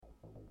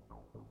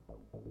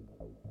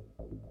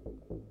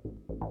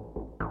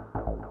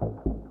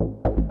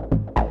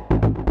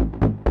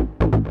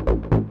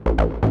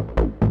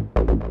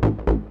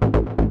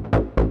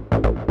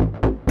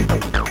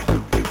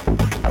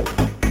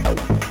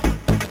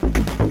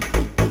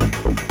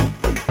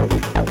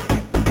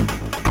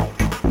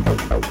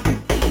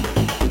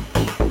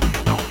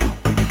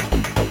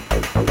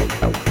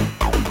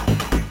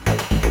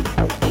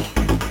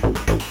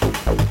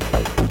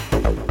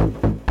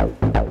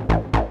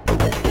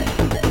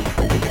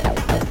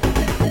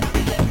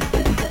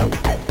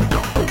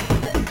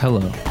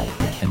Hello,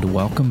 and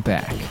welcome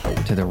back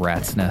to the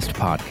Rat's Nest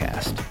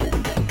podcast.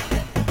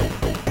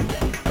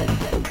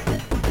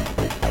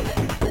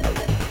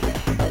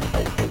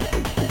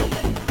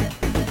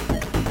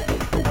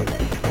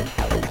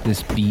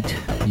 This beat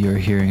you're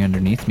hearing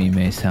underneath me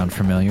may sound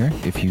familiar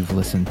if you've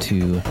listened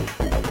to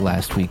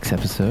last week's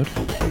episode.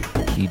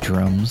 The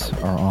drums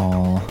are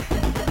all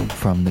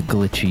from the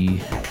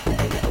glitchy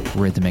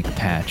rhythmic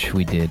patch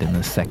we did in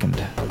the second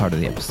part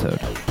of the episode.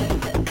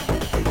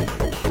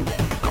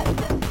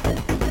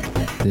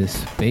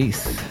 This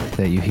bass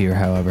that you hear,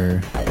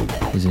 however,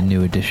 is a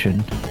new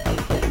addition,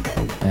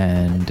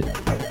 and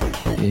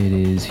it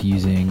is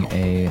using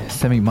a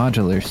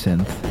semi-modular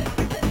synth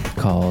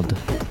called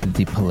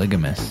the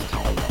Polygamist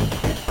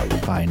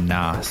by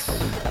Nas,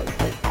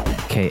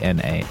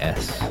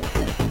 K-N-A-S.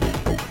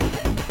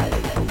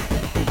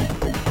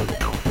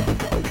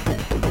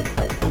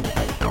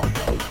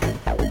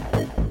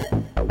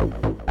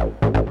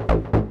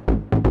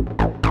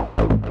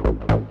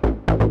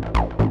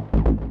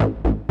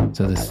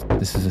 So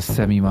this is a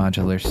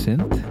semi-modular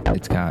synth.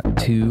 It's got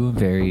two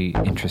very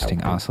interesting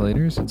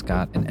oscillators. It's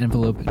got an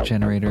envelope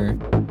generator.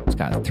 It's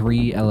got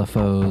 3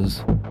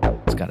 LFOs.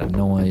 It's got a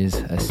noise,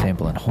 a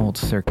sample and hold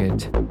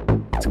circuit.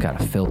 It's got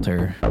a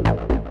filter.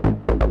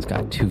 It's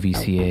got 2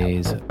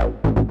 VCAs,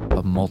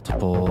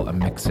 a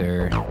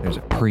mixer. There's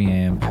a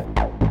preamp,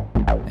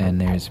 and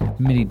there's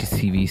MIDI to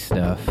CV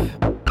stuff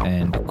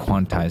and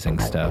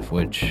quantizing stuff,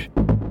 which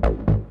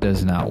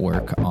does not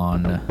work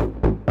on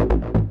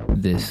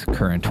this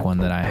current one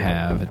that I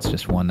have. It's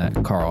just one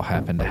that Carl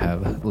happened to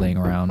have laying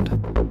around.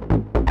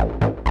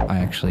 I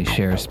actually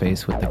share a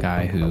space with the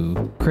guy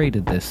who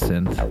created this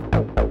synth.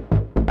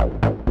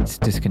 It's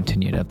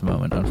discontinued at the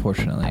moment,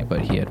 unfortunately,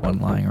 but he had one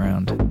lying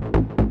around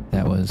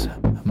that was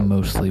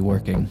mostly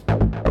working.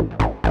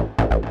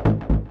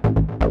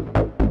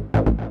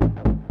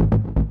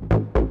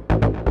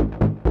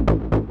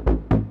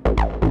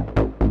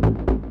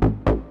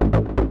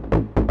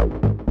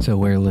 So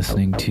we're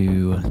listening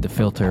to the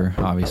filter,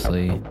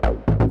 obviously,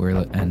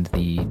 and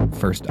the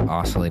first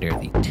oscillator,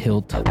 the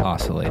tilt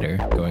oscillator,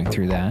 going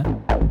through that.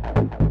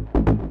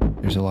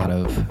 There's a lot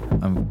of,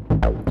 I'm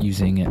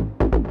using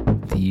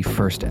the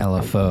first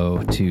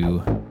LFO to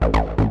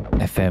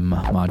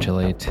FM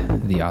modulate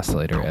the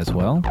oscillator as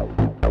well.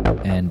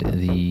 And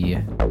the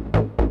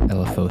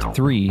LFO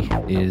 3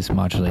 is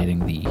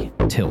modulating the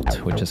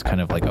tilt, which is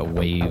kind of like a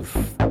wave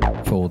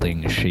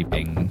folding,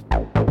 shaping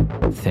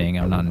thing.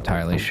 I'm not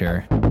entirely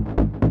sure.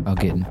 I'll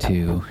get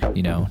into,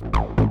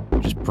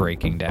 just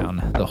breaking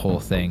down the whole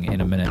thing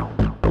in a minute.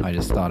 I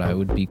just thought it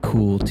would be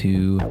cool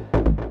to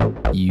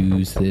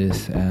use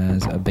this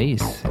as a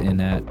bass in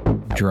that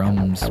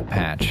drums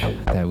patch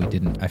that we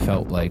didn't. I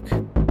felt like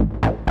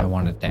I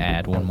wanted to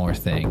add one more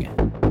thing,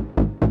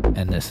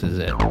 and this is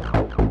it.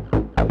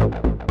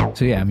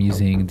 So yeah, I'm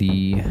using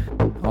the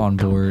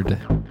onboard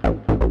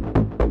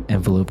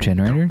envelope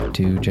generator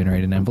to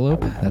generate an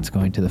envelope that's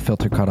going to the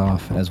filter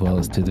cutoff as well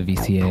as to the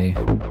VCA.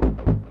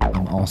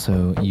 I'm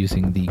also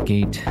using the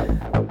gate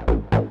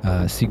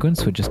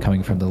sequence, which is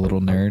coming from the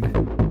little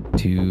nerd,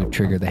 to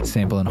trigger the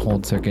sample and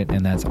hold circuit,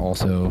 and that's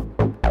also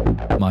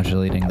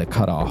modulating the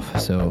cutoff.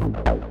 So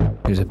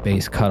there's a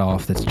bass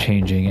cutoff that's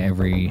changing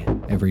every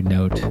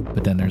note,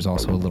 but then there's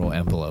also a little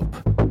envelope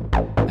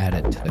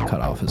added to the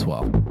cutoff as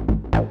well.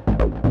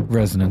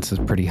 Resonance is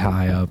pretty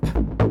high up,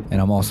 and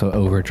I'm also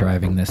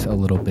overdriving this a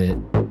little bit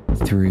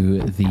through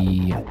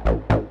the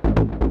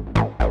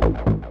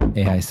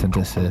AI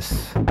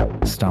synthesis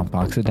stomp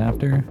box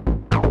adapter,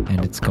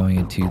 and it's going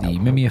into the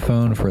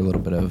mimeophone for a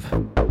little bit of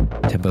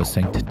tempo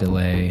synced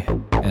delay,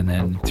 and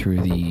then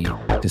through the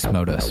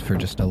Dismodus for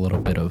just a little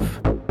bit of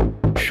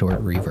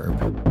short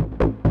reverb.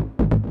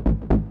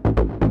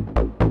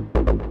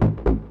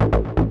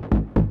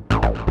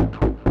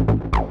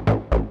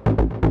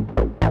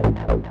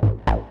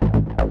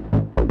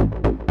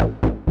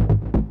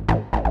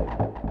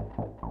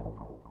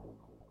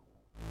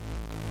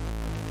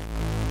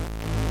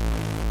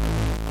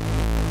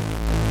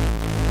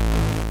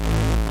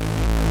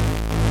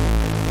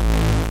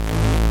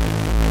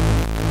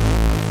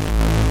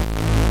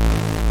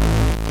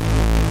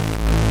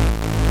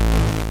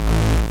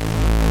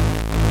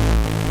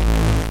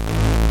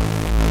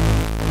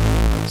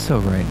 So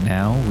right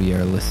now we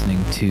are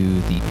listening to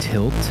the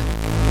tilt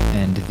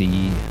and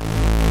the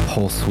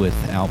pulse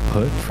width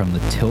output from the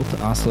tilt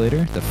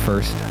oscillator, the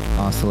first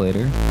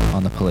oscillator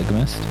on the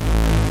Polygamist.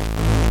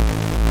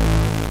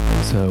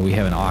 So we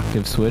have an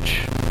octave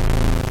switch.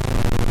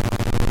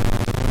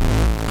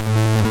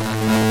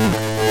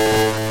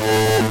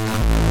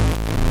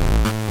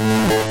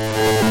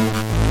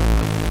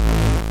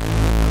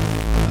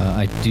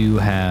 I do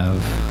have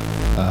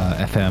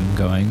FM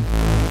going.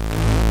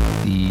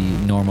 The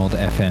normal to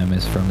FM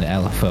is from the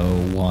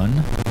LFO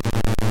 1.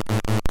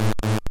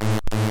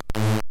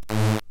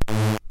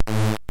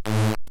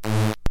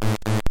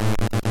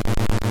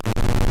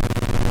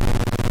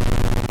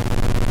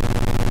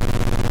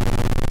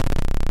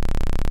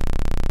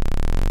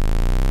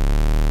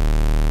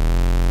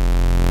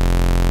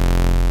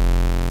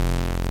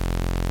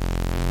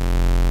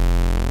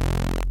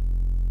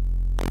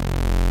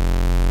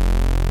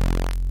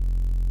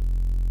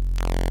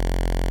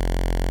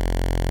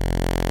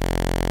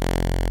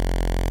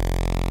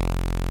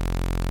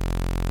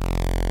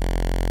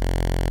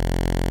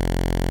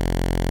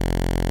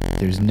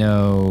 there's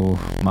no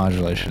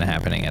modulation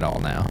happening at all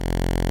now.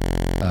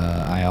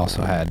 I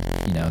also had,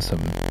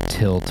 some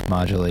tilt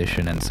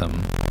modulation and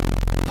some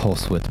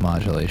pulse width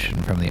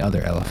modulation from the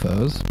other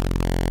LFOs.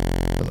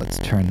 But let's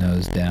turn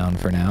those down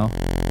for now.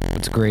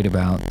 What's great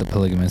about the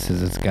Polygamist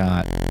is it's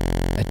got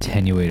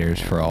attenuators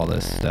for all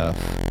this stuff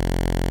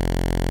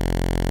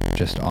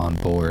just on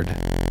board.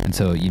 And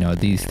so,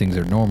 these things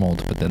are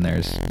normaled, but then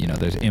there's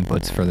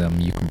inputs for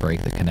them. You can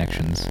break the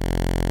connections.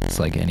 It's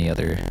like any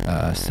other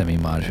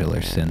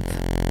semi-modular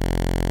synth.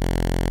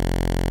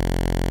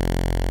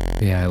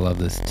 But yeah, I love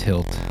this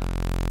tilt,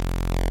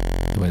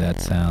 the way that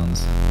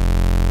sounds.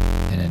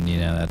 And then,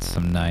 that's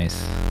some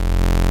nice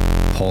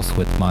pulse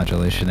width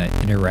modulation that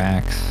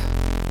interacts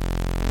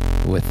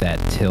with that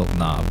tilt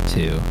knob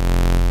too.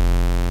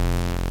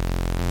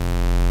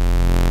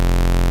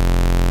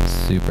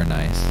 Super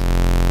nice.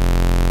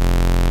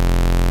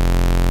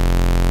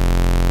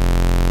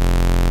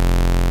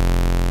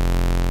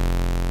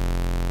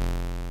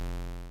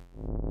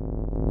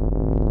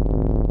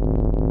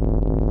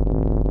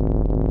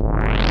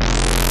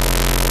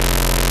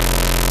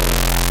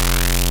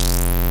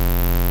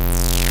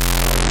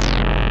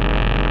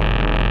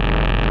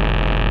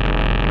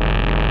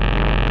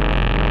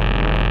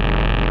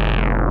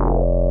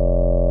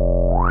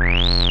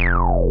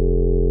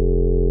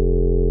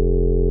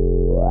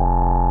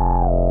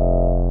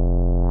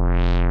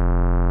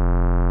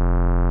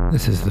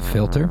 This is the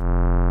filter.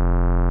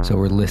 So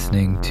we're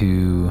listening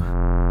to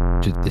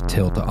the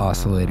tilt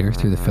oscillator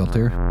through the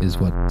filter is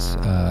what's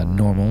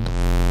normaled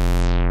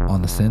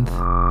on the synth.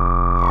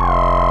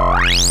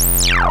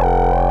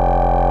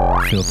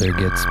 Filter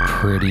gets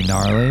pretty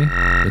gnarly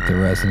with the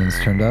resonance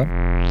turned up.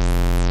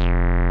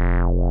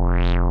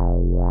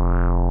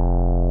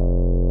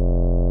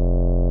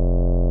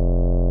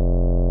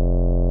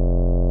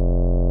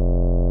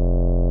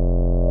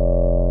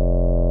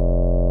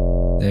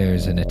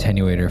 There's an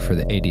attenuator for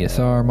the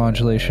ADSR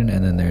modulation,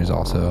 and then there's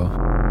also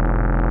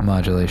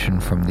modulation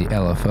from the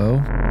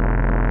LFO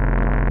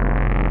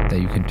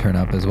that you can turn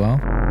up as well.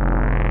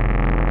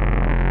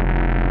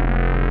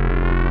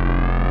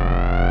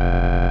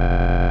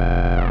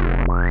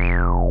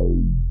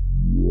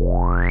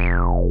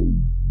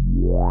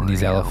 And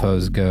these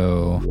LFOs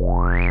go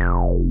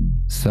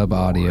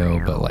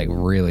sub-audio, but like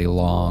really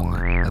long.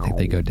 I think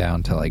they go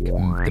down to like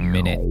the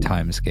minute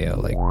time scale,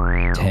 like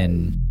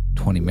 10,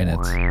 20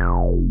 minutes.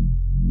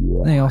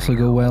 They also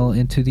go well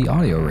into the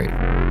audio rate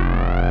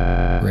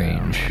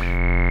range.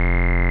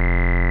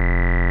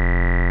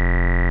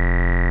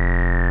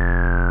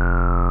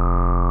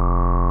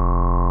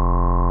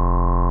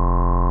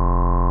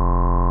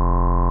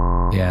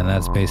 Yeah, and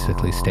that's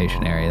basically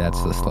stationary.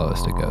 That's the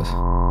slowest it goes.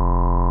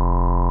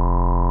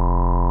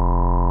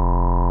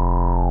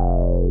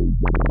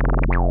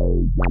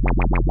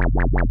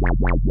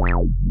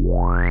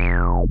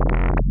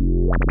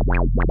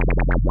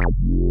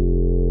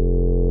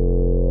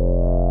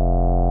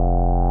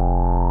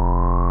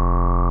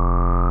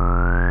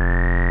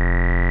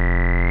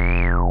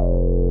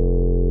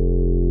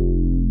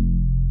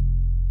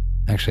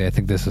 Actually, I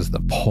think this is the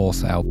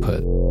pulse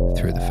output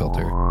through the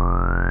filter.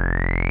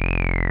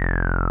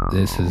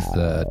 This is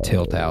the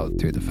tilt out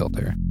through the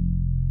filter.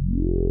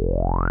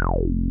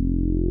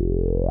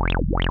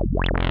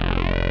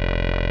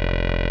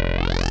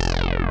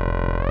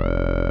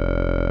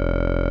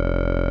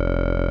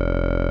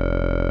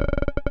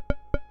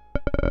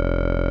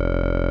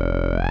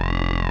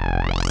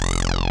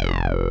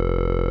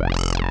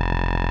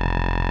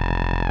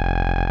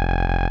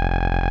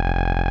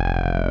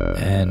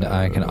 And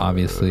I can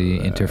obviously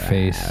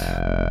interface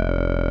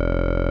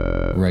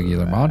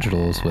regular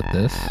modules with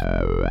this.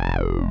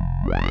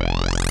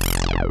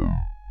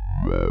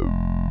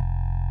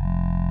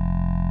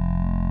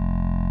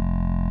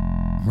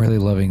 I'm really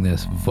loving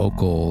this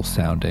vocal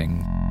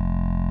sounding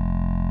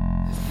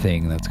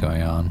thing that's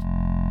going on.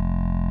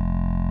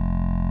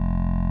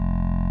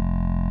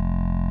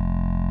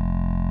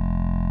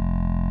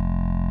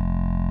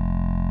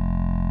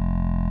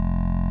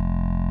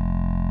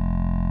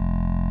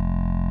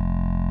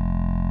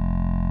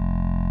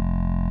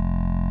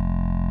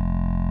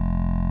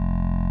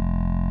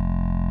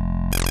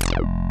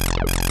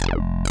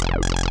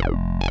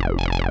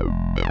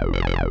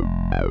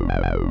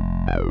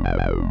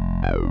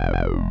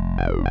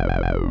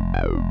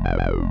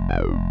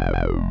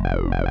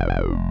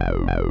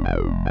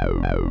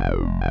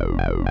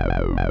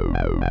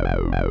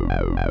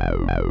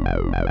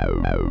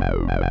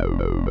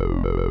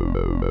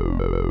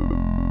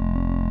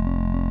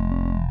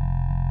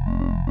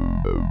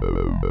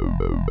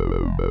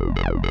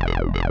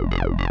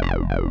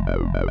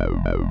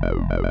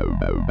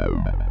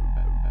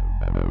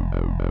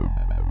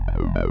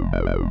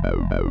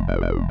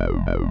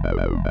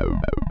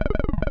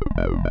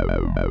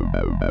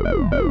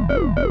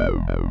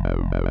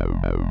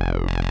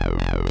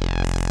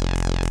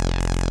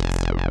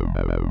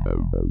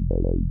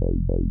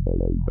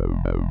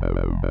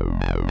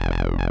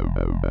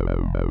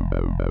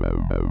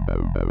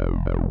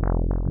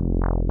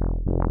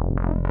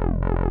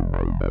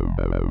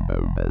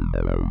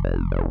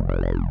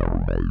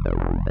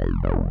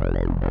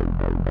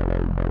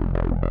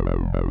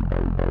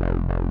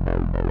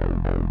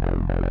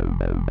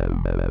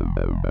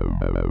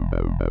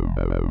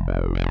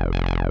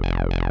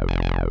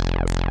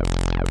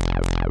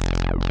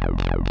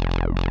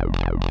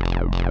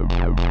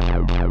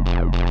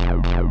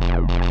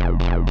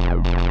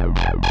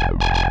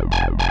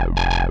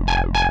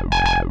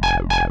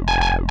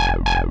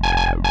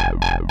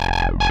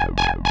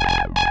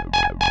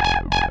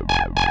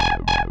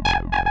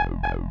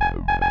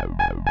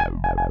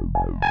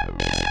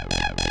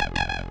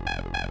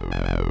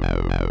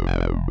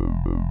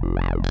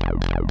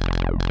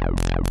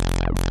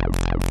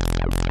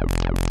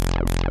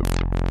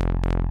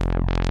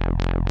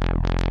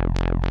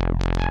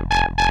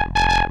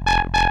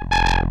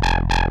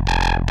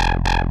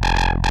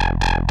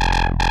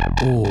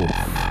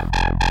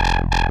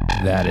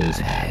 that is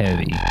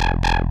heavy.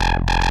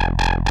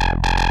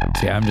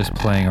 See, I'm just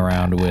playing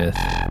around with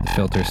the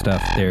filter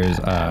stuff.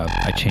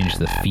 I changed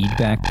the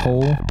feedback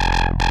pole.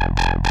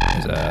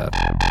 There's a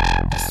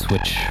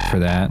switch for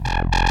that.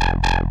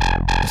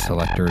 A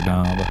selector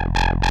knob.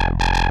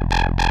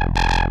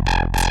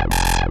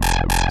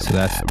 So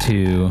that's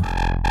 2,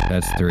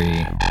 that's 3,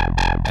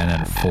 and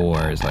then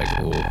 4 is like,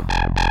 ooh,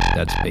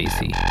 that's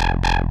bassy.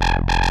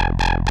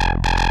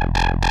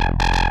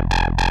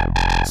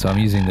 So I'm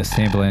using the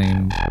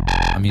sampling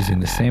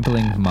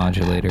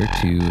modulator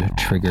to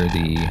trigger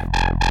the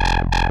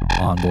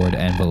onboard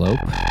envelope.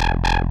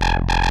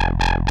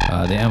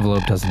 The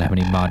envelope doesn't have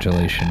any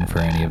modulation for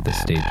any of the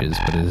stages,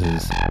 but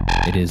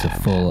it is a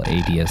full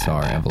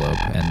ADSR envelope,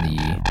 and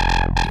the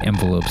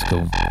envelopes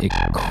go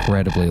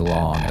incredibly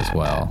long as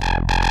well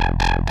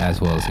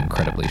as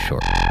incredibly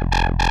short.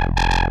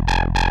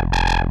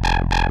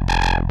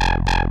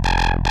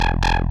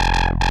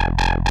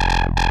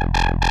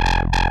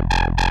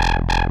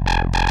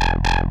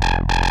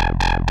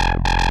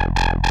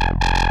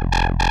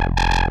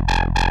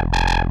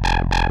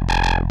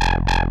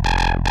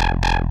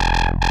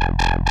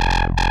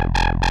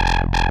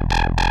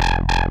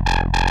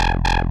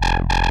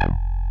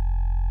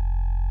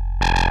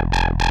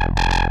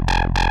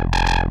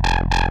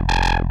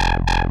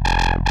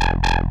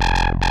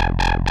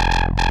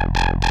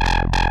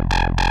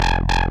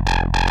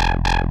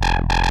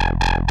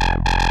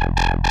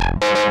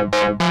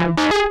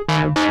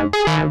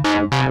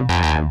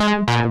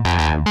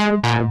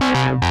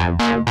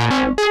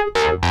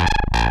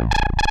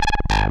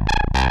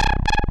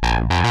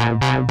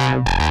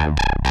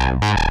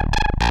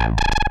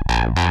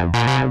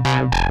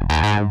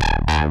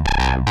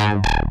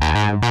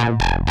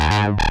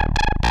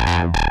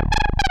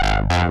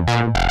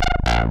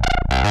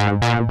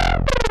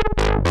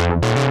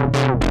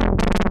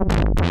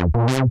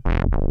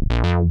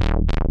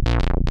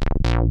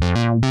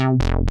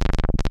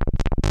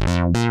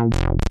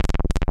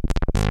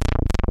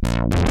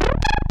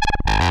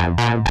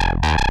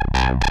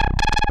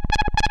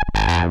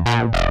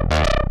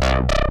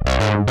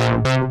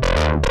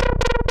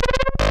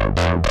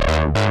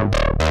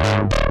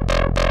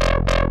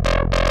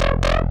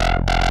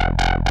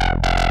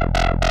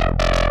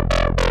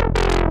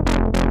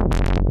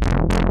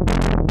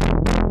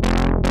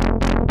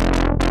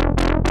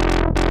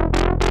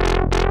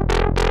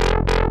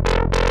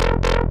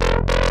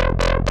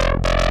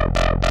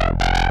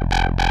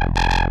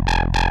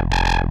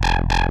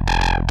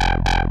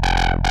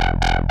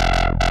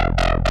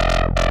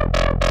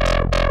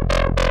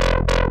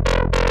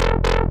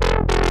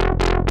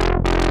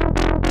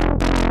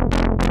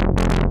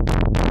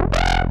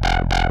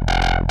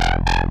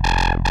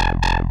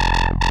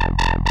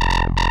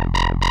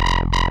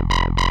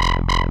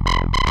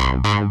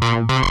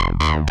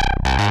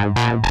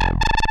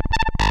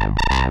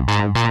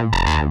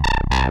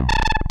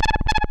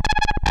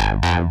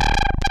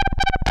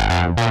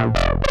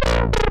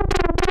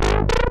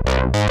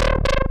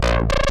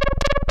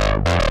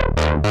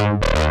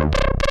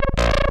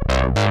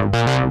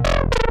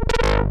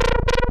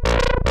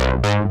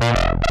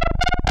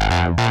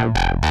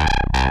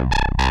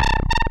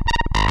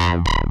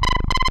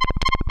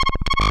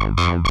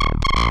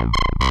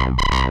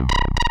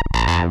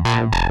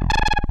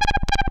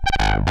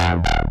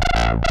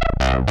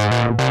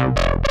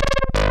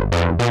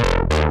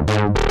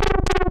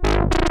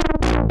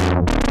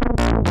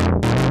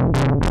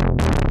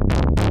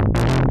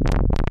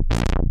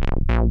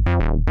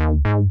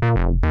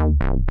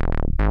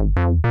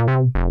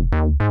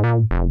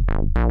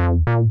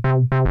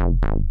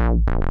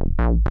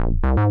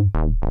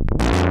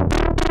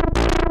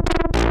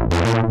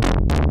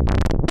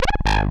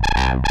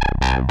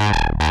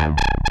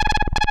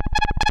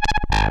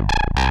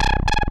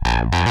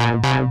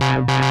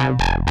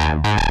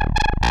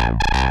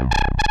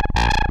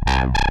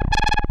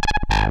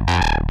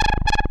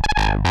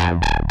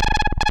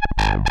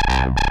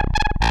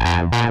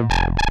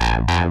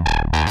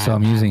 So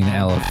I'm using an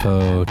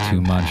LFO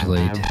to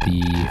modulate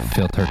the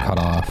filter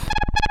cutoff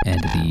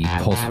and the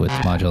pulse width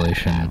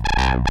modulation.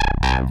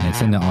 And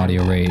it's in the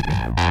audio rate,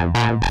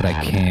 but I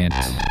can't,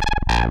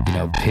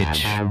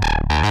 pitch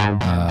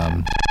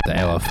the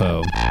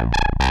LFO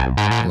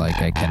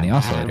like I can the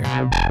oscillator.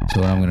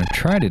 So what I'm going to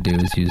try to do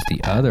is use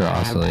the other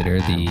oscillator,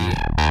 the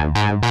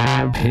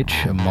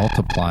pitch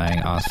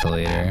multiplying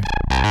oscillator,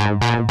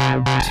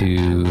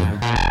 to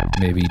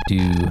maybe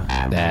do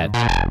that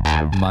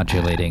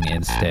modulating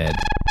instead,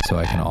 so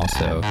I can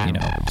also,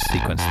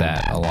 sequence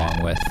that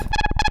along with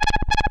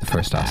the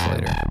first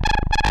oscillator,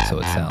 so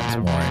it sounds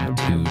more in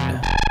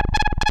tune.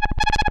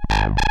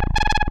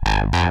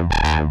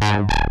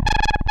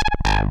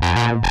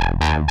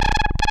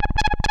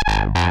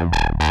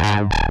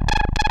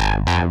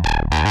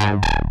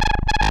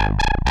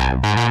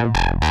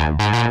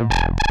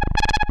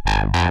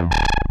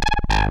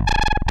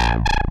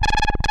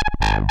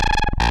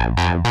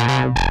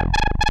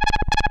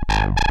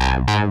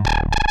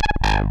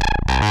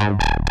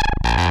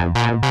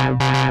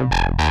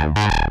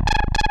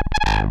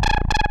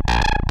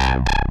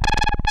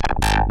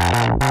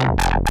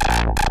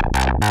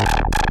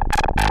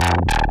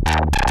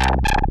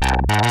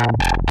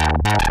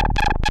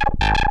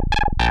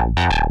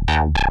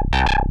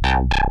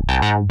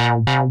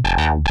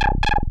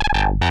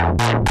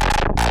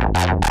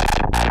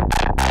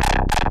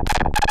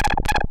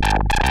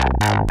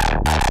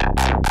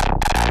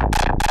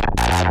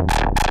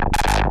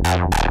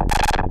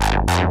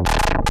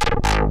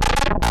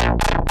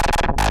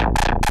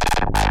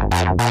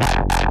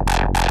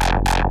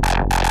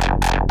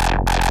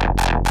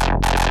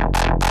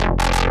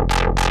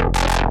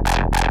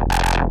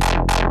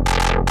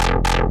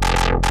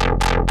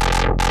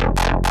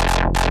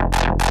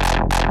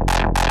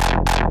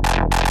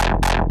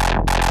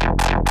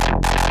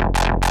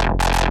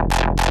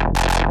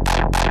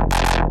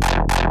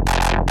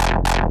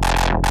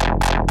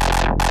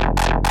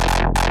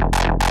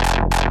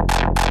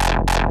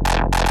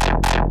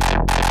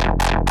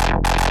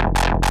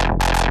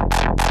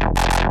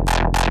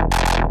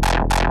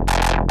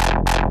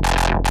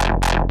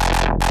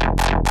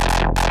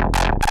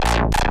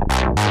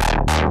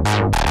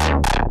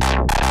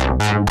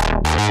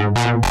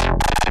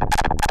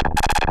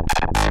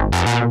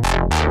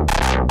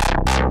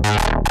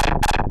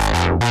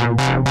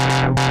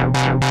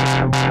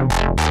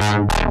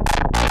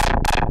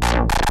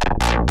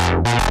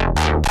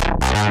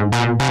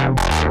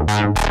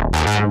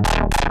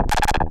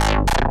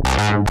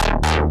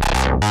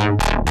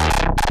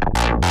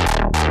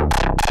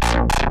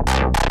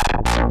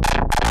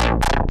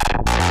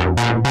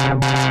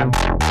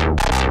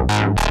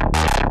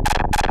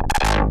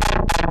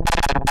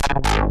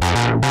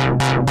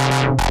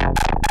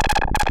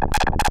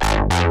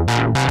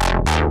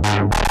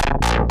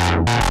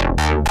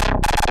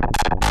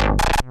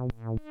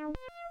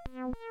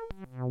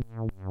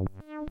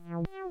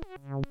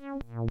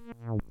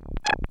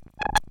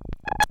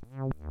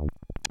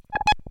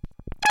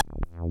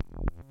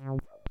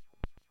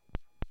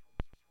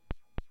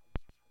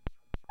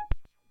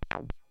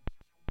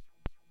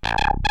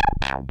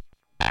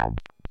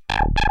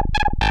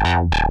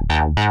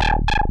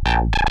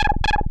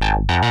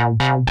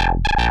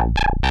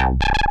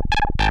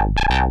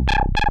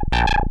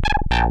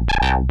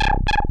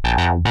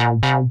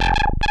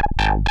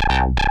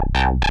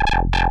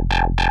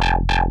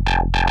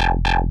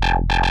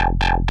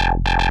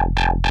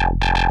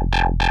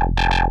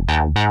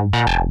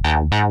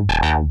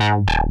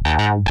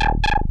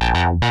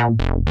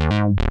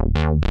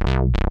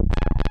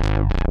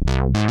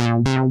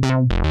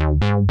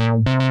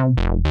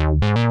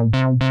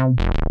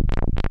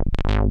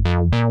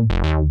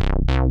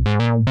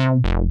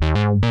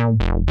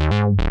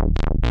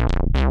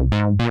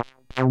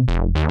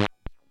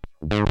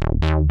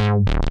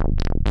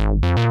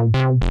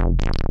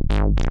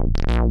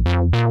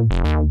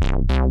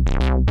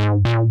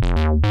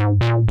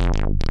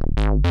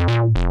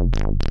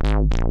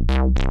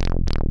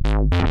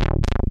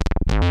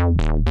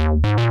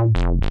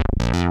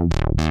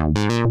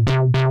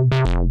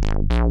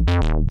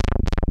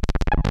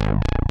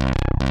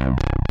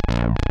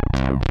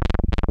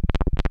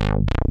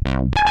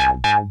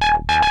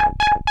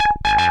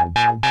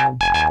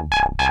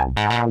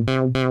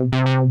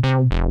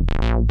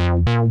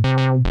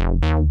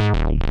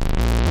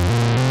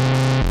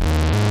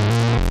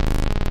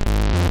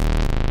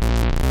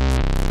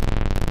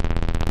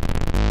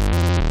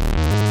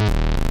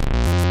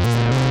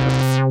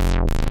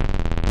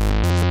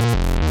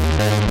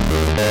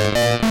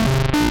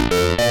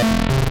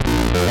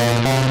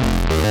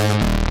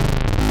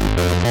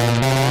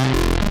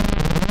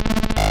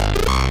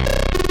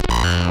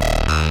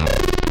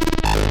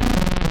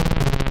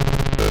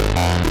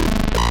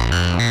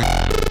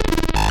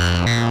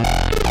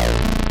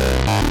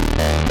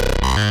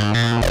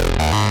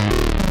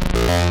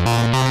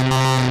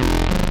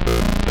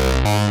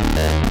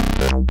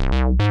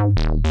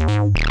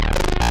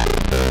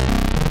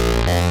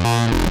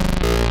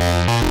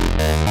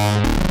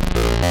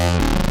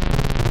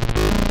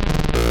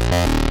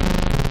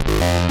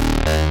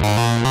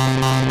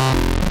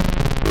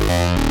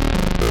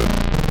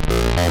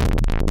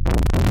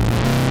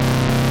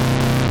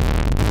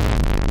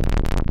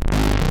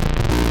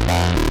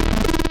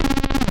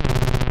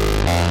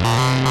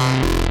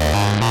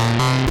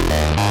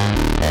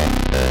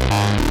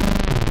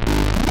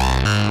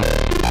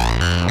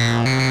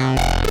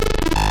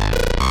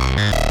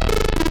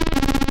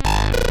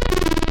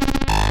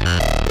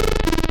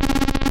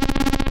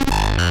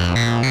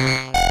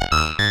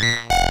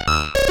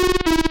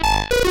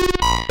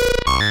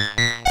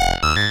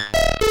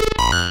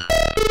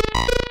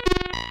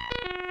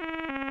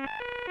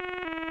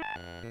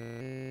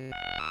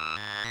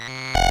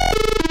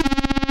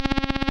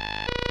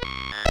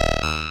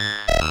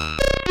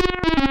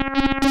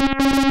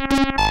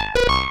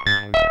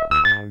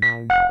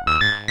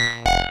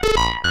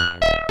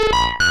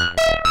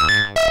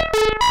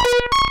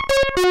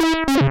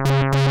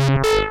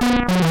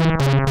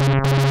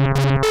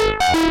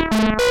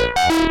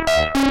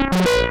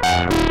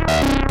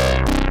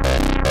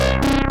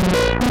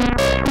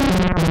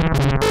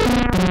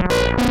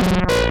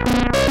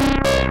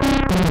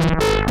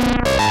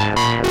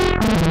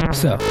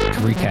 So, to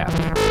recap,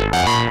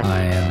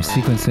 I am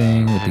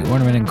sequencing with the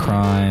ornament and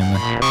crime,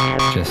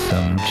 just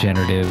some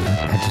generative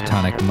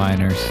pentatonic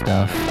minor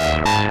stuff,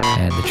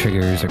 and the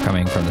triggers are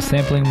coming from the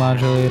sampling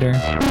modulator.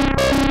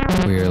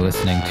 We are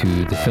listening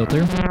to the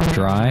filter,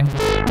 dry,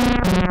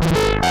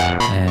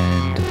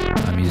 and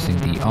I'm using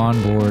the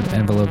onboard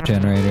envelope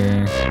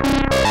generator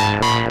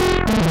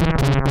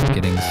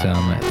Getting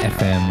some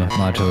FM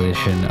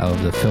modulation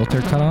of the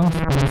filter cutoff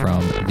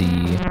from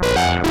the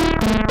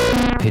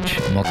pitch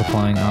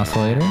multiplying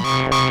oscillator,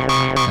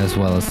 as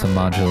well as some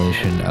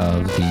modulation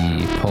of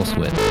the pulse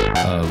width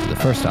of the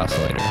first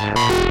oscillator.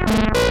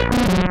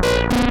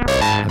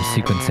 I'm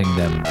sequencing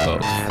them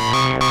both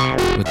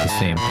with the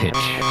same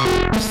pitch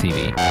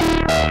CV.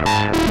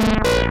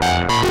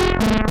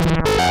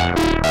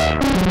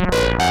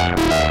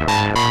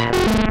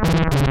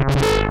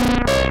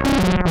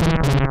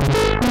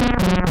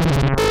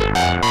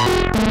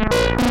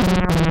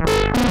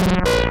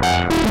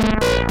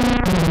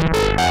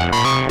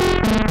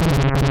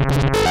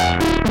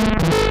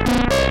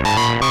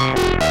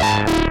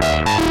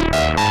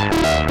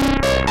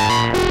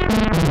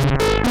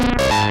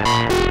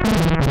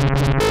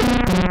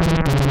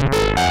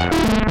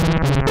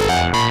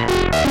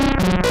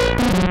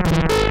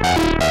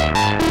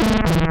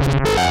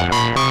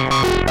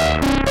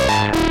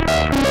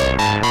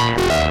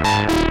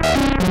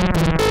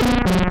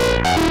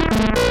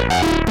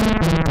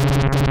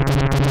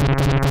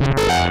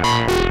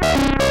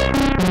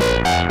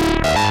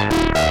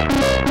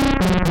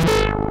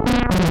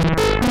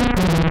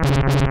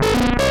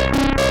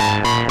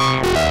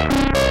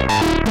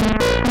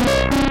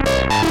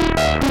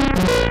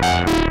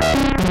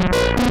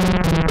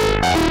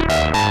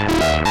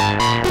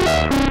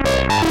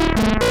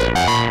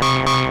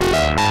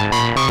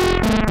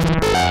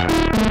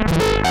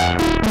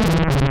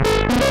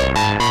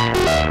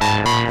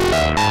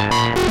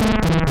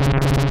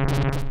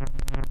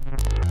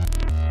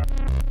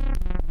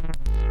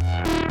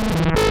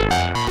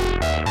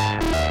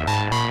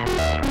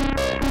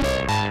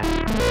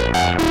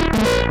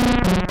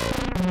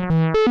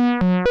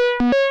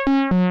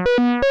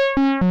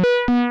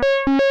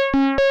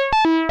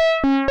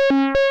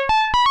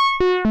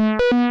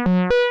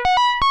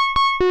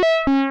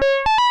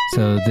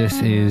 So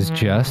this is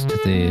just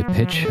the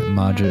pitch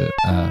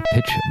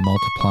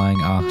multiplying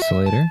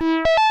oscillator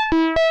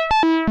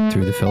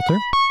through the filter.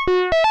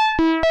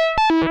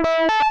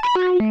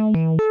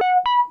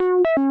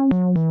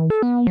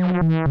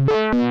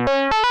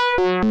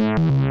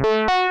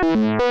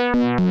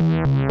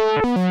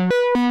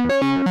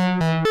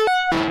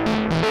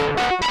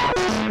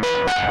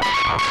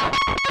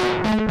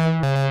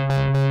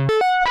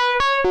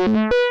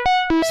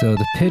 So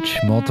the pitch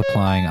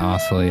multiplying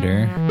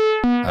oscillator,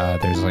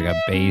 there's like a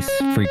base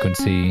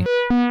frequency,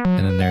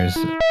 and then there's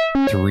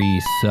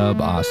 3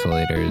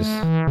 sub-oscillators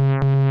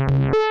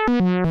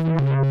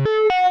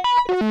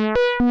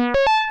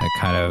that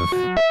kind of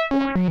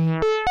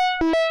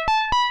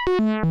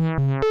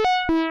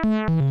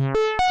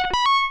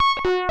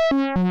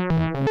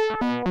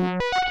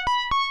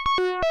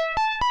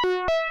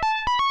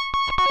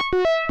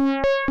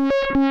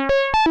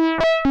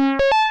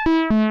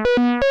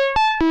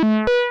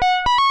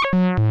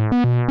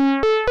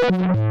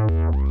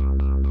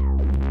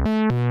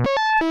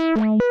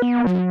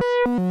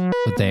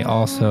but they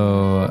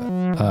also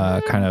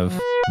kind of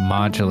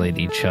modulate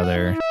each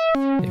other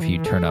if you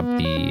turn up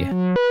the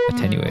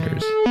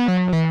attenuators.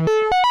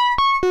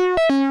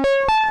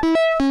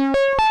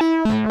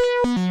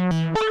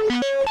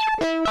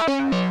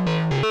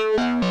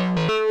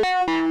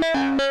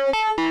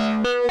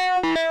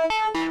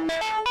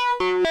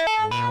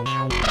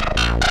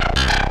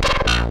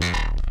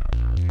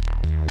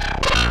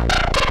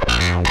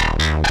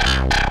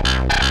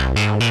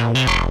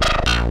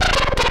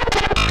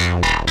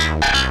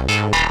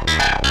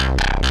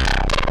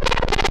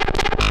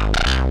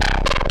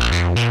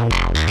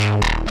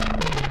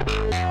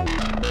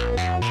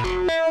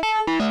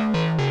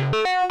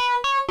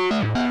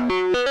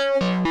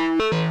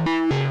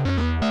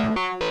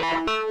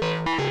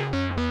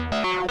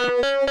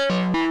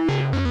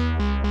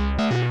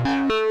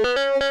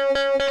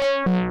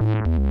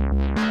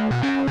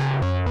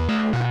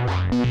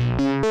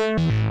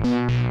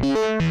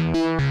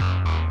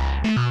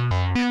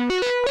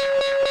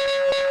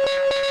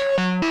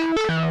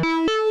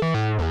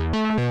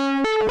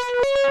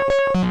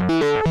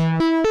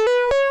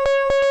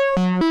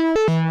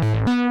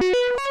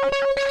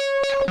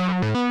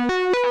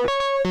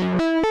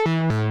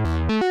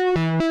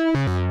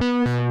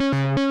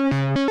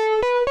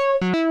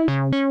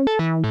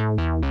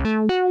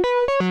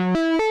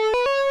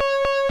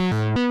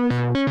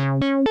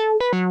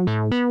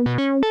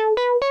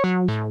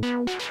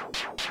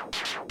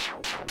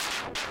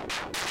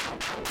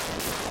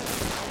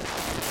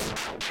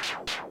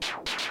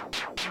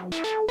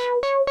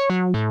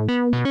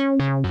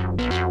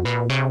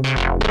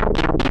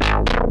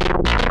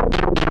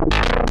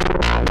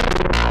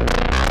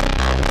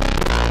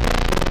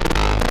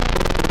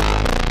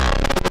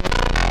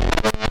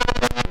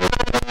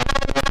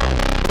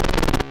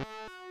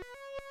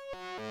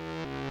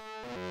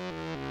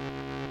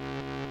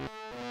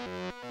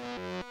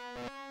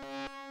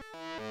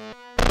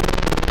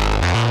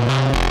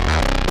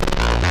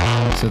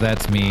 So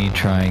that's me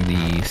trying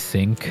the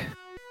sync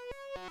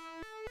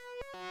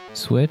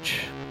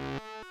switch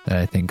that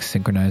I think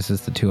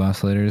synchronizes the 2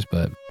 oscillators,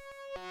 but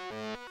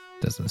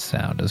doesn't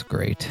sound as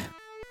great.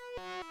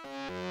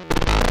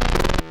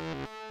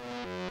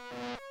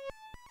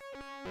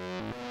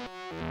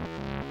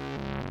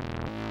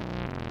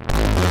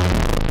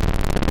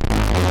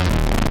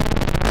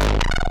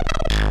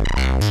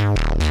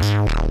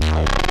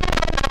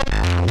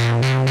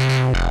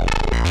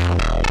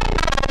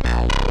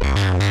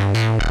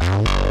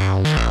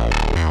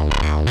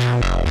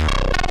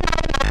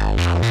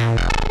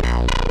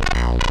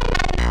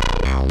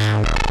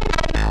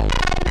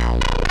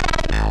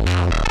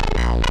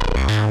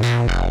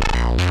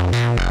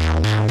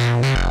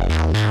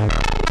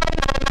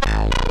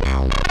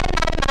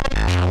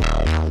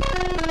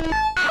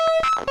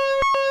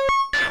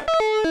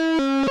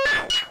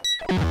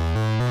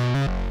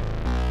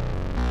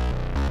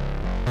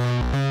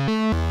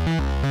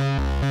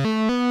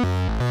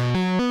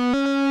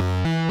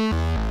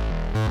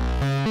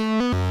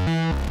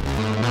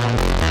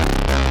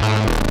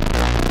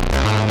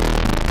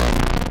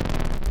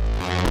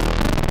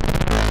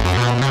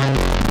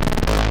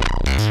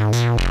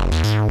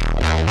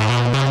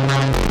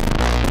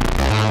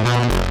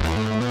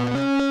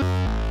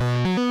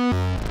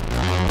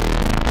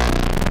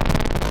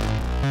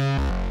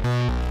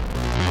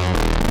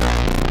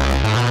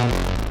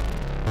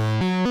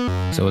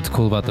 what's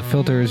cool about the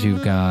filters,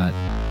 you've got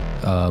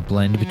a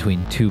blend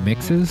between two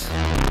mixes.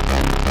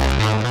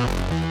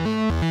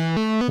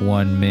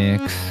 One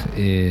mix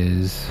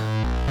is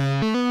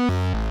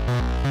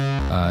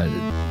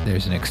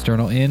there's an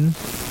external in,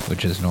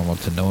 which is normal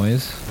to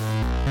noise,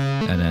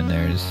 and then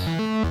there's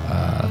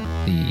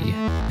the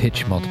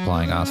pitch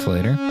multiplying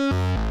oscillator,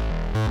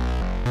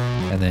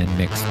 and then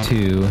mix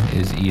 2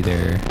 is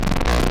either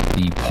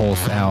the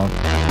pulse out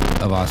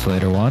of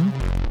oscillator 1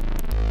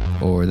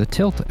 or the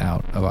tilt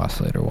out of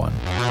oscillator 1.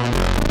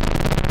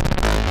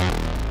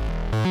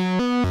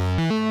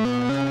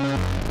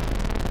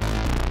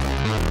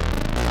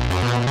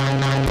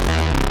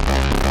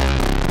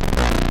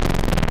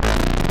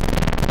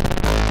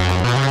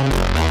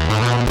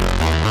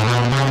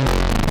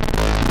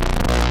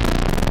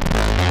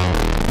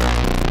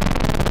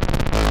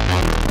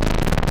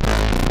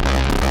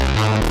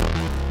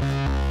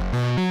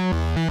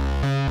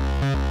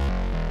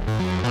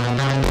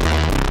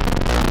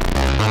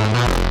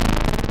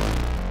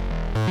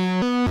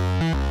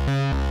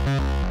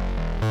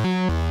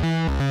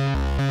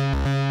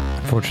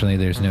 Unfortunately,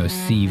 there's no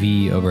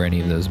CV over any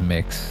of those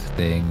mix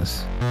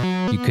things.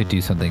 You could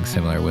do something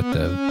similar with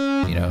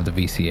the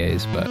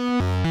VCAs, but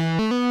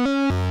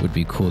it would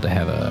be cool to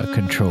have a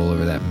control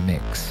over that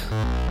mix.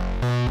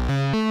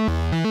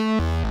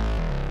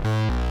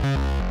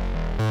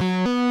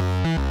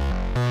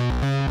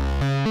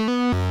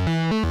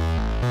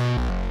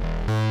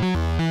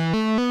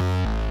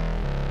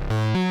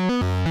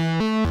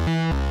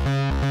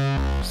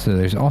 So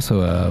there's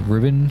also a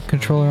ribbon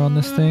controller on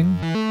this thing.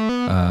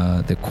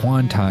 The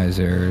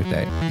quantizer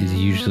that is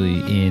usually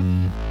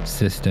in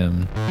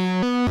system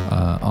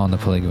on the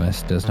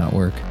Polygamist does not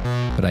work,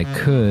 but I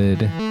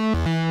could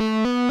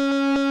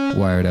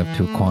wire it up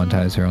to a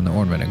quantizer on the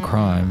Ornament and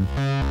Crime,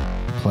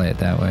 play it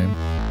that way,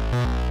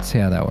 see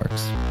how that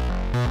works.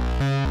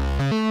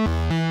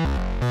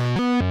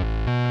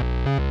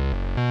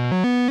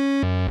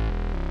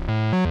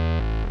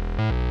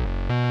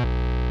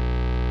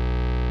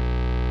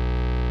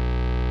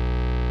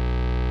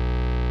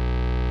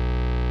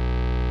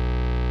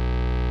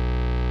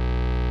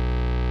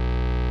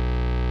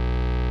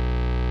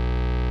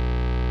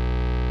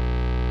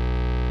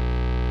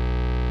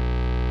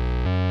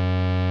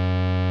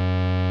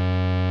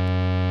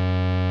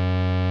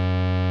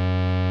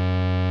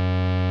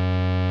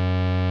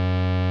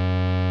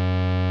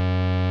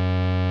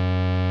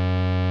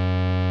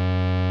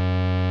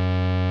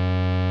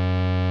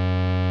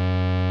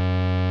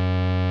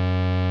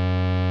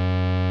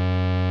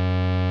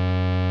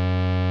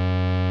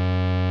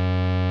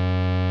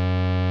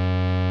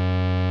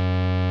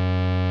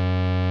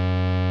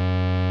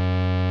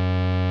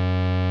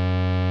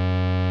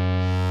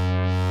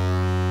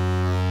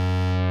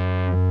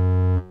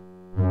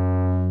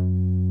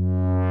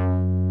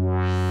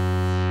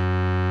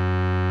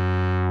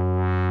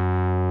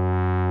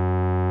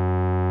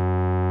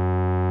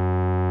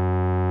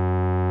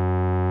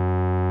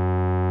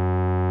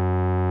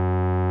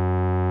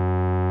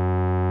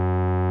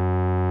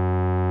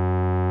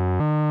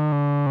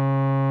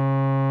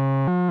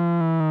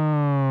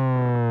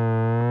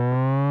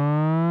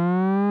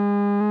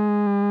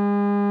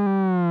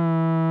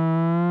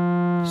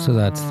 So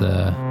that's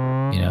the,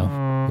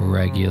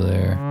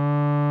 regular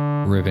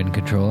ribbon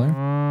controller.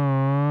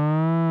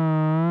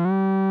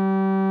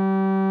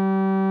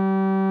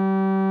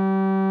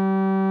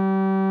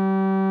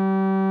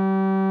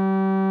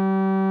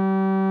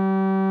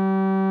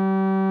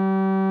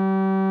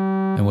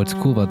 And what's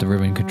cool about the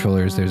ribbon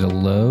controller is there's a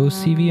low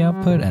CV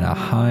output and a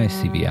high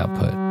CV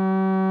output.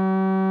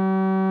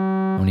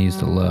 I'm going to use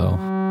the low.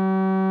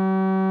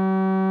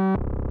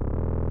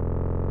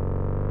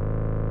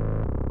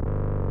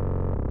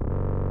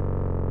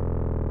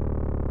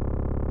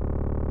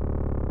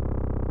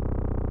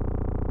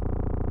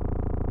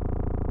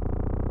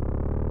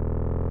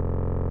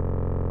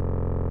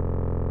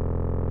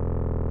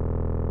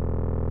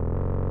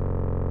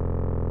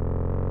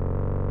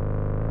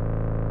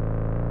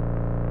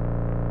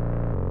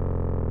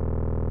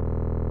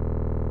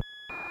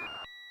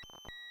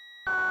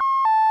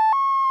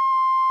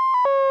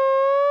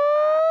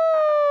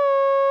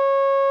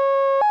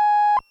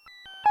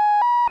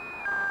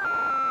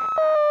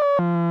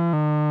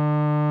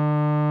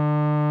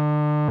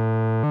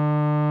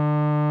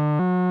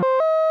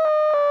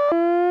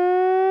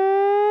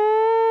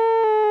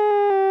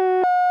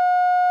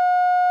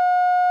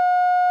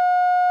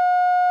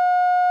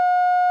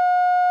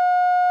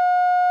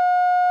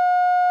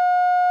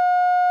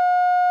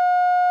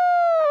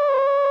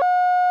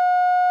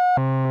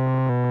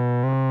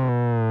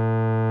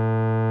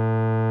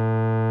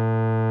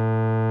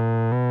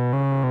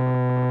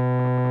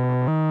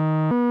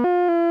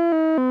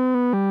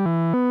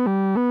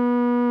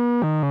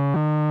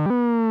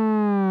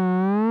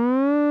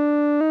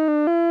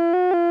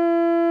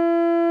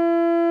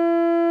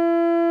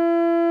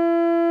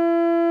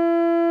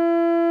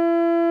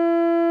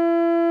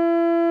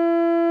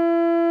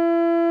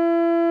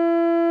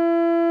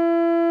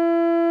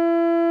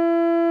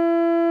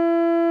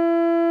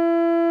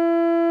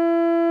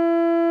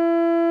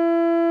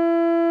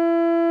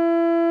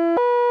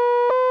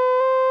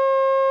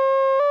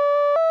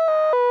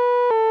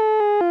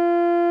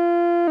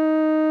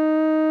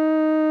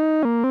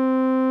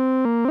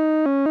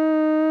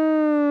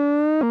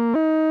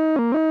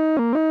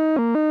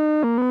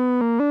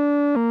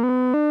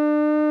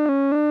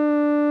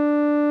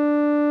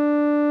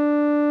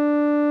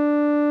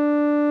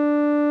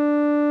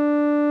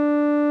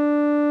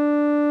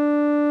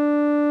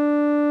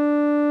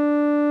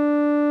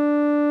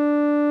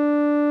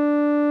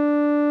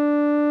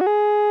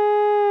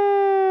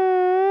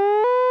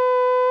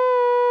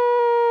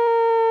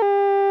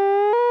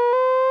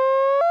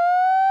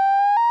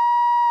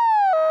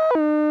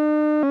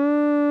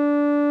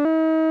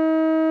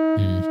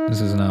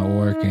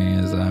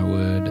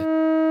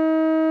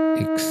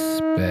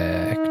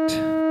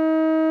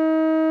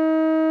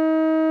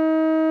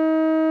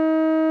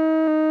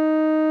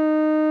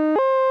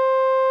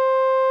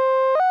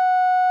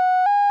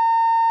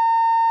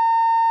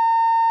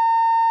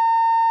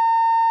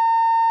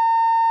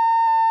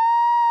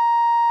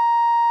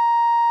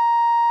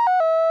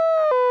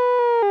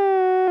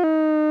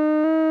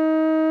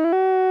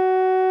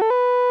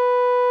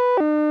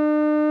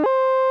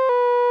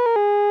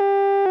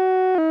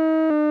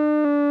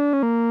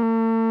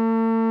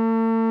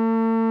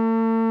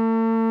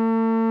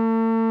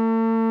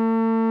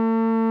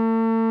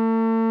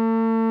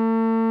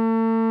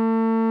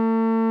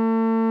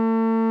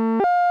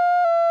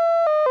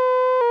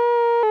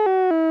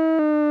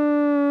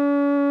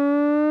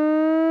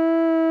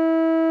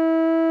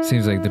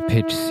 Seems like the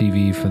pitch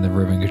CV from the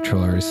ribbon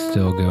controller is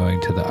still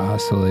going to the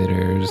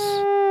oscillators,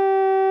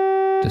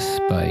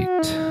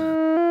 despite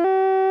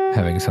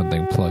having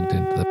something plugged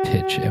into the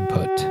pitch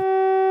input,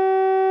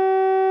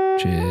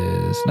 which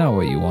is not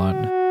what you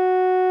want.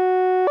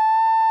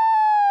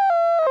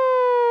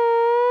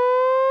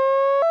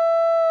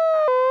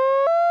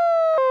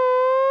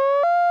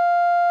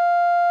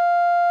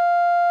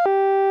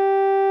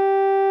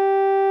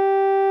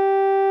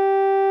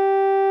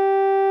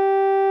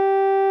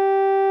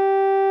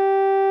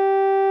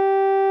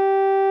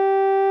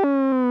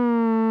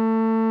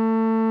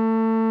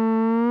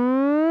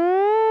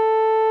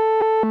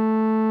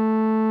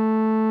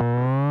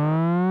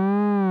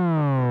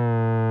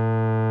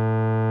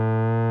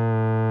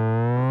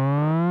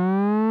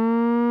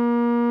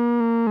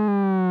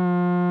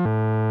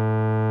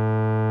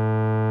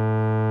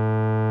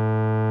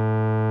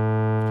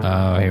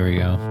 Oh, here we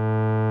go.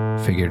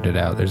 Figured it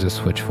out. There's a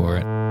switch for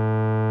it.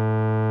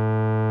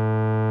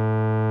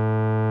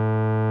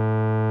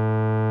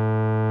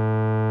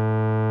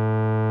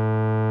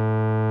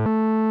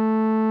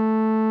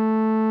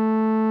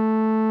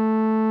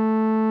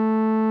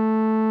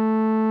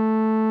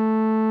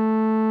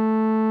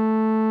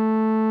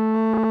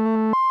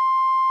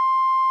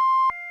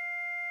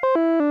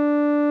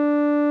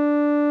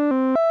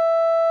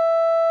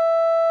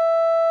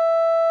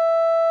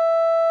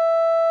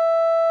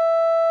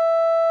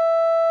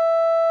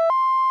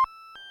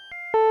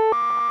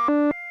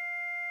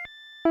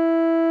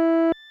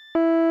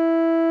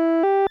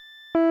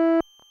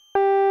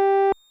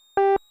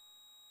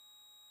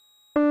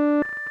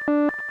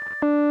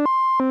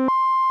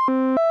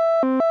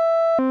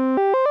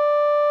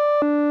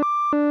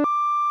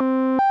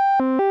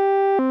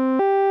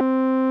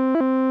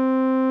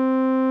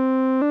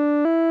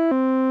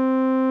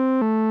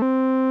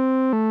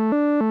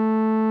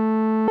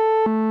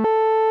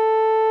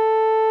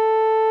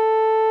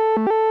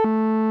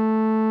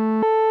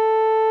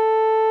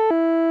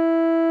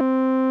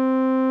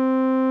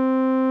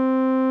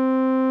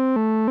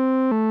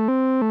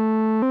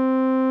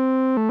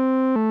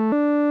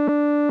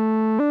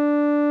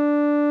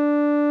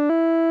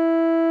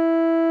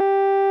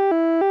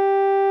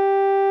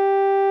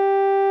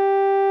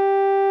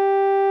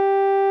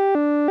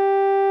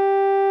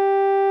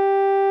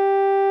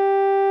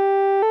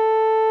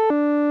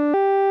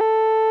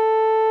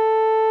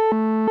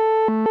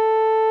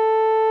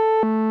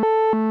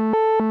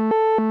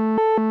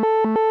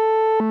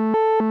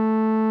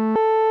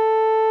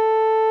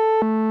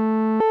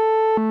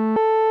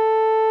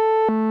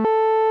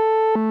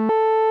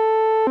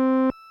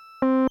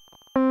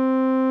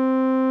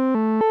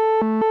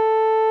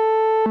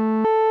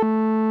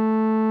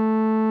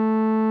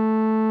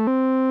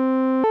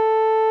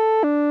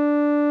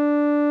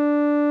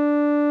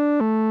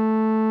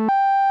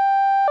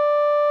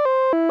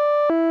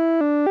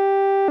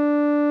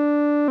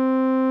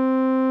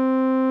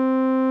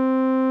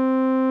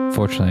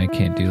 Fortunately, I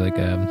can't do like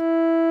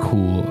a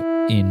cool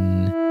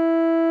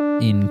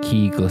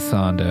in-key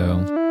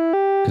glissando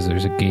because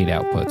there's a gate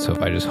output. So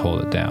if I just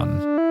hold it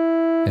down,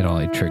 it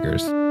only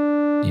triggers,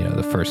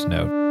 the first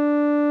note.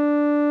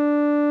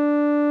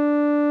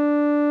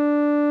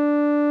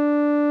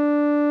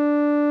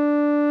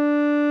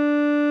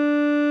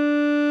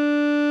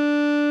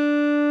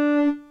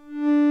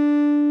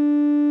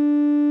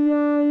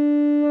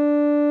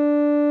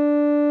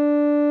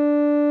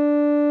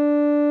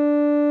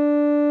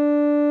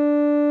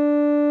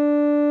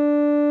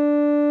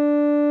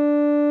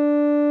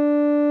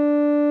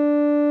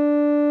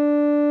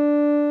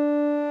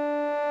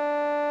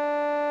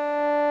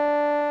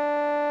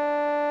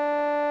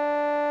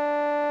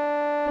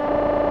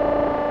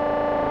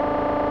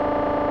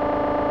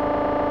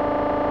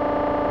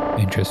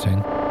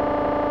 Interesting.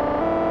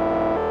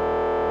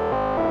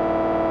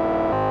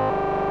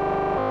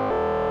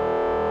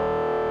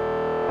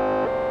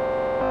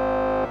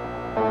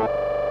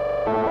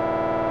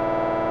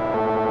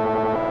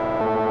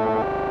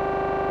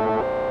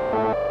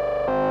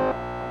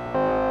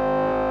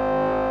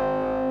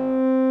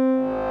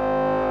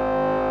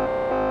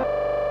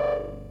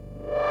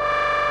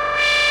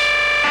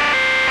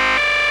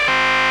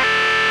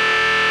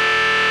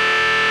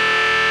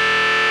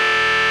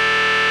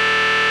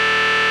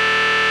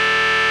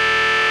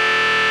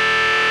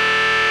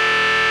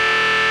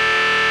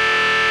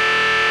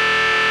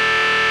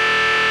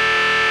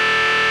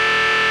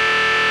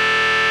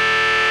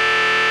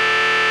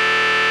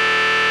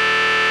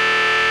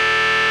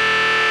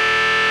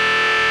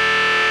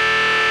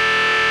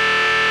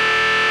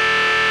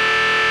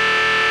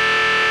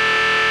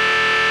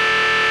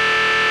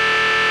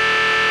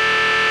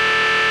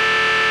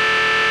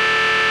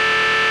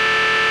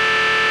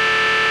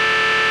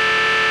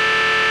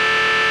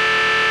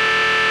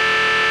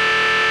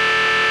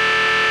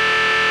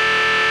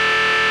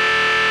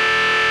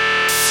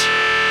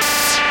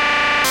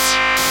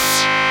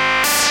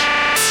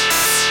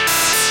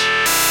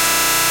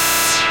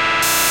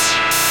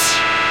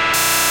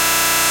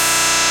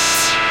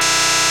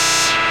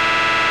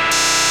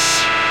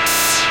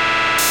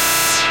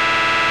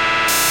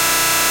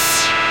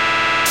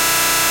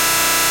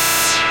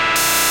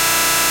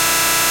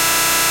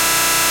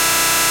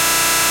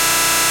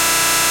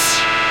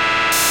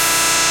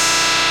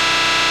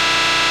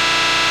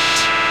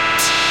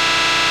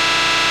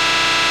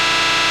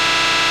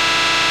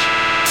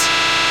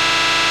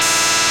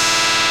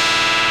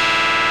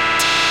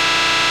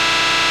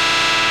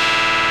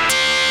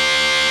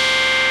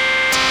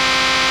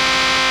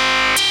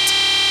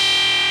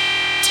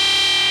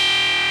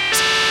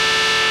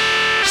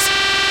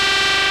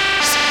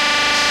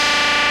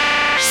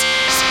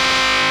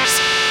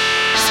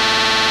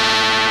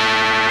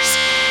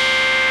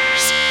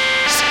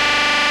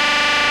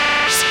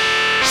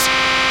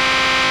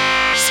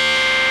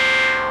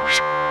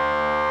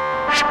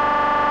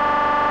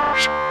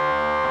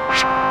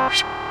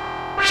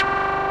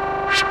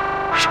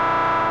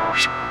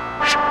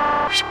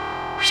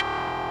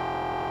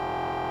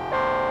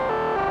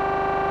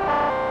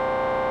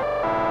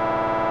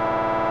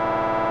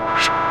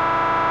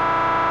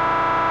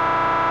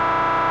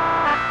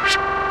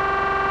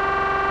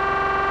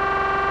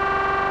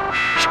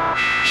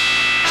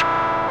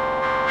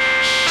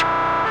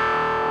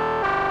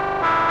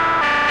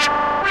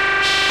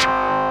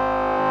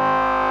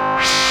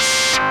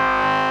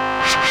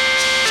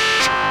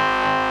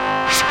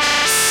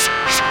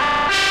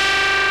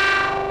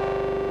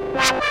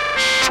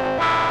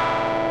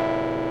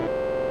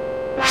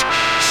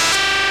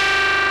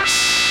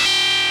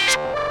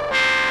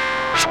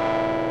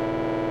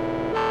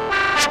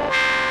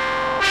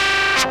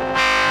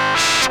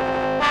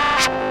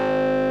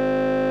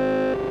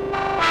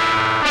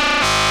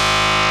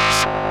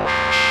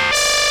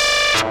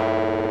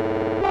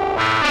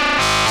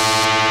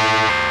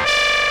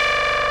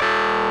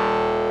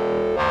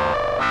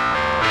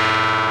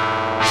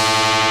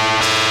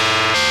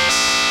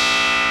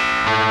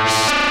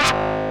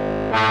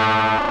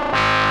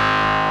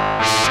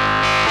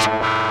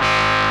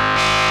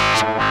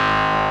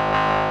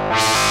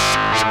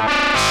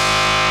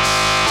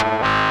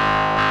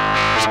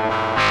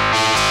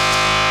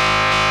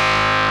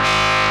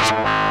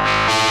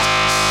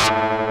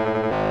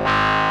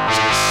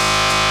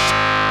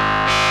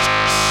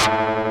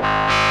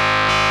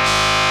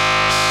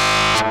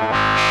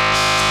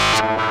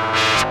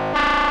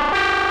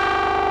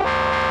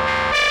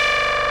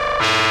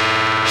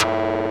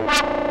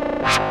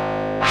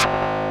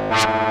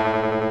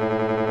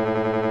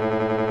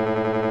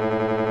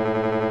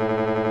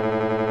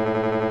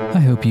 I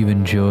hope you've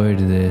enjoyed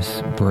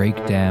this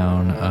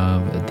breakdown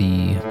of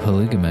the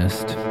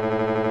Polygamist.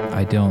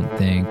 I don't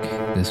think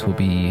this will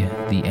be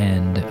the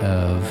end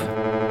of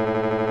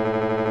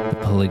the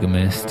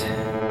Polygamist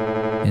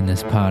in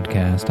this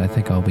podcast. I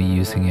think I'll be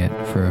using it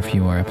for a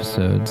few more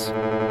episodes.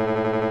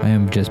 I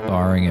am just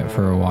borrowing it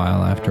for a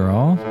while after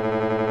all,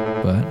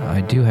 but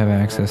I do have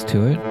access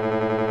to it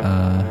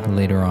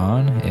later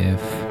on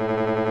if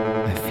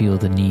I feel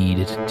the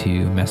need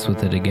to mess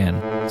with it again.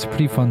 It's a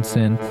pretty fun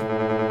synth,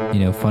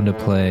 fun to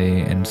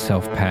play and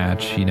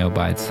self-patch,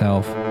 by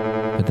itself,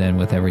 but then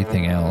with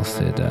everything else,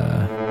 it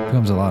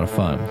becomes a lot of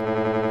fun.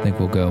 I think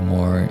we'll go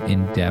more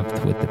in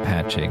depth with the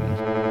patching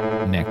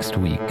next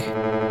week.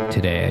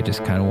 Today, I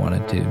just kind of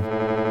wanted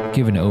to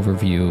give an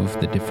overview of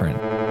the different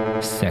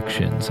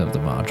sections of the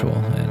module,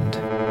 and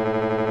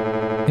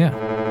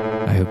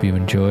I hope you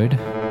enjoyed.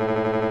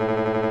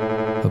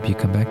 Hope you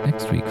come back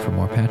next week for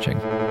more patching.